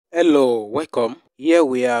Hello, welcome. Here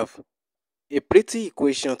we have a pretty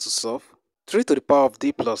equation to solve. 3 to the power of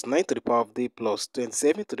d plus 9 to the power of d plus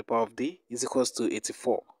 27 to the power of d is equals to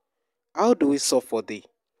 84. How do we solve for d?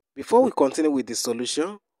 Before we continue with the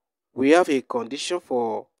solution, we have a condition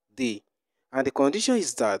for d. And the condition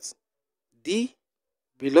is that d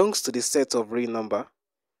belongs to the set of real number.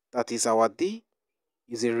 That is, our d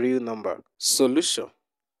is a real number. Solution.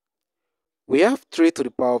 We have 3 to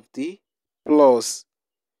the power of d plus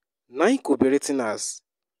 9 could be written as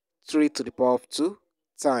 3 to the power of 2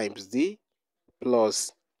 times d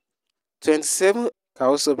plus 27 can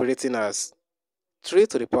also be written as 3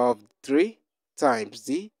 to the power of 3 times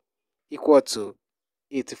d equal to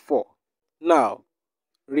 84. Now,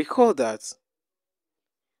 recall that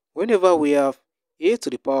whenever we have a to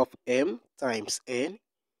the power of m times n,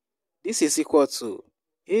 this is equal to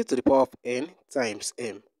a to the power of n times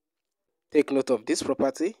m. Take note of this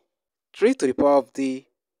property. 3 to the power of d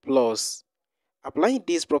plus, applying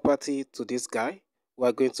this property to this guy, we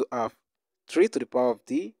are going to have 3 to the power of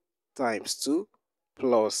d times 2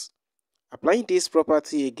 plus, applying this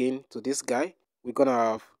property again to this guy, we're going to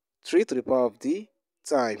have 3 to the power of d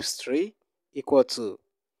times 3 equal to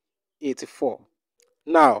 84.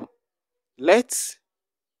 Now, let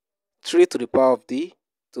 3 to the power of d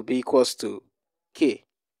to be equals to k.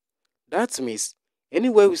 That means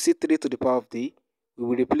anywhere we see 3 to the power of d, we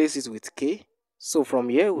will replace it with k. So from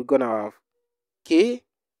here, we're going to have k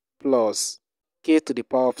plus k to the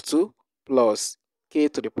power of 2 plus k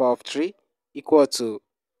to the power of 3 equal to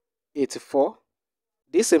 84.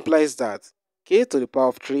 This implies that k to the power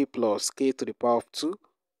of 3 plus k to the power of 2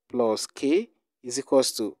 plus k is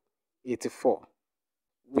equals to 84.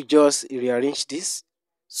 We just rearrange this.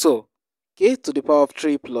 So k to the power of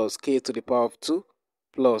 3 plus k to the power of 2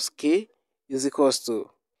 plus k is equals to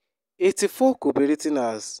 84 could be written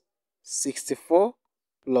as 64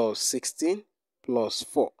 plus 16 plus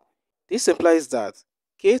 4. This implies that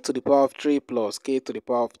k to the power of 3 plus k to the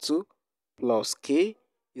power of 2 plus k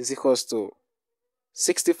is equals to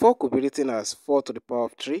 64 could be written as 4 to the power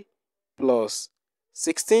of 3 plus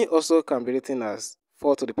 16 also can be written as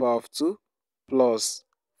 4 to the power of 2 plus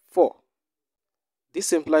 4.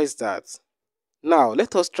 This implies that. Now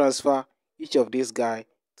let us transfer each of these guys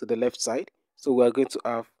to the left side. So we are going to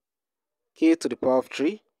have k to the power of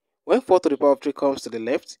 3. When 4 to the power of 3 comes to the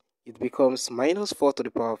left, it becomes minus 4 to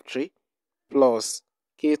the power of 3 plus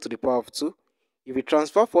k to the power of 2. If we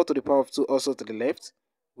transfer 4 to the power of 2 also to the left,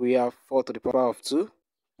 we have 4 to the power of 2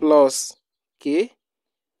 plus k.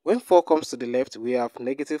 When 4 comes to the left, we have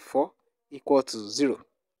negative 4 equal to 0.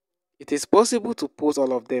 It is possible to put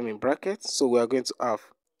all of them in brackets, so we are going to have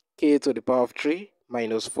k to the power of 3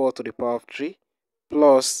 minus 4 to the power of 3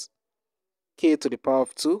 plus k to the power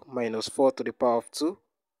of 2 minus 4 to the power of 2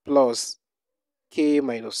 plus k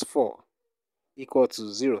minus 4 equal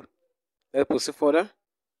to 0. Let's proceed further.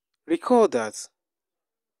 Recall that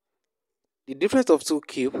the difference of 2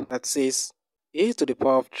 cubes that says a to the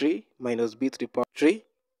power of 3 minus b to the power of 3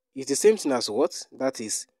 is the same thing as what? That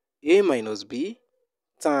is a minus b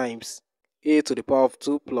times a to the power of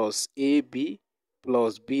 2 plus ab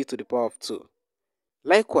plus b to the power of 2.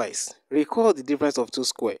 Likewise, recall the difference of 2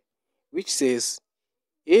 square, which says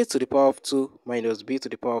a to the power of 2 minus b to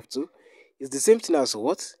the power of 2 is the same thing as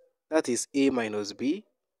what? That is a minus b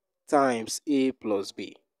times a plus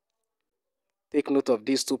b. Take note of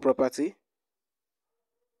these two properties.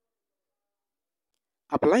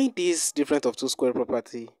 Applying this difference of 2 square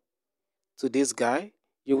property to this guy,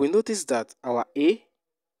 you will notice that our a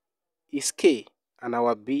is k and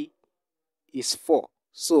our b is 4.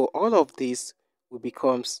 So all of this will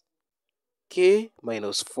becomes k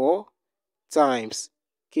minus 4 times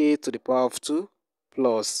k to the power of 2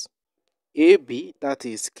 plus ab, that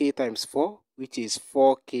is k times 4, which is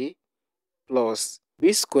 4k, plus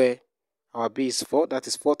b square, our b is 4, that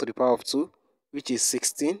is 4 to the power of 2, which is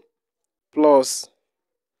 16, plus,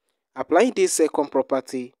 applying this second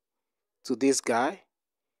property to this guy,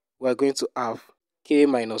 we are going to have k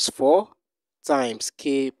minus 4 times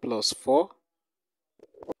k plus 4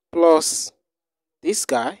 plus this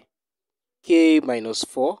guy, k minus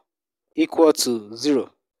 4 equal to 0.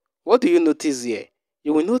 What do you notice here?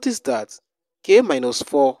 You will notice that k minus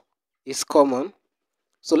 4 is common.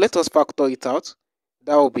 So let us factor it out.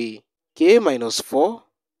 That will be k minus 4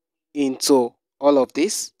 into all of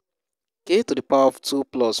this, k to the power of 2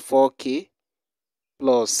 plus 4k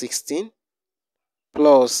plus 16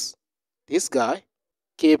 plus this guy,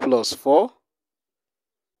 k plus 4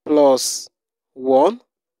 plus 1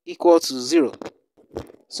 equal to 0.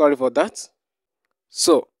 Sorry for that.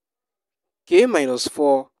 So k minus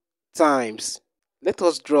 4 times, let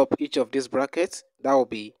us drop each of these brackets. That will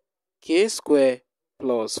be k squared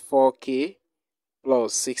plus 4k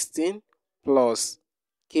plus 16 plus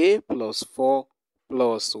k plus 4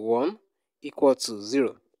 plus 1 equal to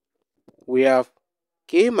 0. We have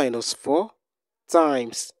k minus 4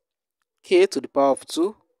 times k to the power of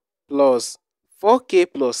 2 plus 4k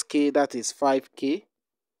plus k, that is 5k,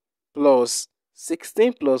 plus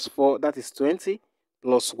 16 plus 4, that is 20,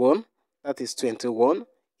 plus 1, that is 21,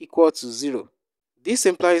 equal to 0. This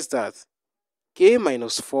implies that k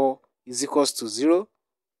minus 4 is equals to 0,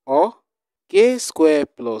 or k squared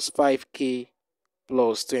plus 5k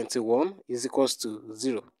plus 21 is equals to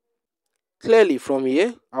 0. Clearly from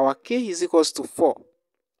here, our k is equals to 4.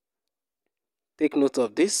 Take note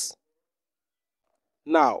of this.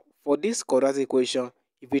 Now, for this quadratic equation,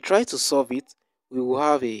 if we try to solve it, we will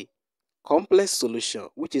have a complex solution,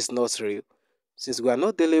 which is not real. Since we are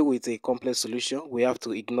not dealing with a complex solution, we have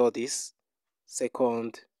to ignore this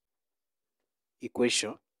second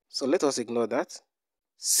equation. So let us ignore that.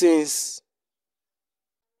 Since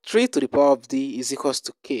 3 to the power of d is equals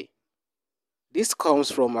to k, this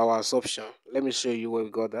comes from our assumption. Let me show you where we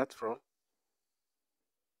got that from.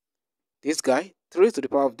 This guy, 3 to the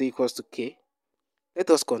power of d equals to k. Let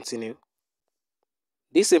us continue.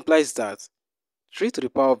 This implies that 3 to the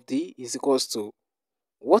power of d is equals to,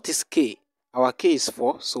 what is k? Our k is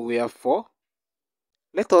 4, so we have 4.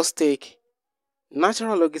 Let us take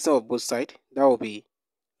natural logarithm of both sides. That will be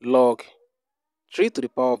log 3 to the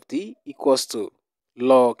power of d equals to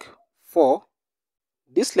log 4.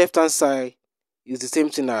 This left hand side is the same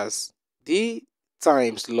thing as d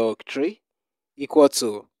times log 3 equal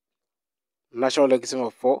to natural logarithm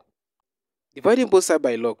of 4. Dividing both sides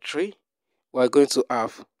by log 3, we are going to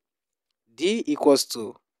have d equals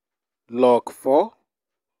to log 4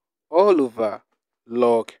 all over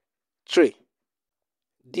log 3.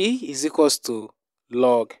 d is equals to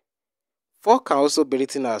log 4 can also be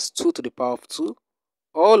written as 2 to the power of 2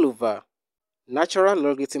 all over natural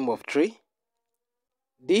logarithm of 3.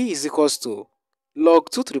 d is equals to log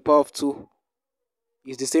 2 to the power of 2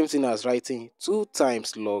 is the same thing as writing 2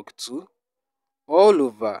 times log 2 all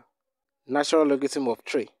over natural logarithm of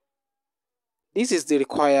 3. This is the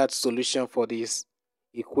required solution for this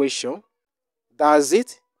equation. That's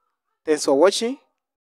it. Thanks for watching.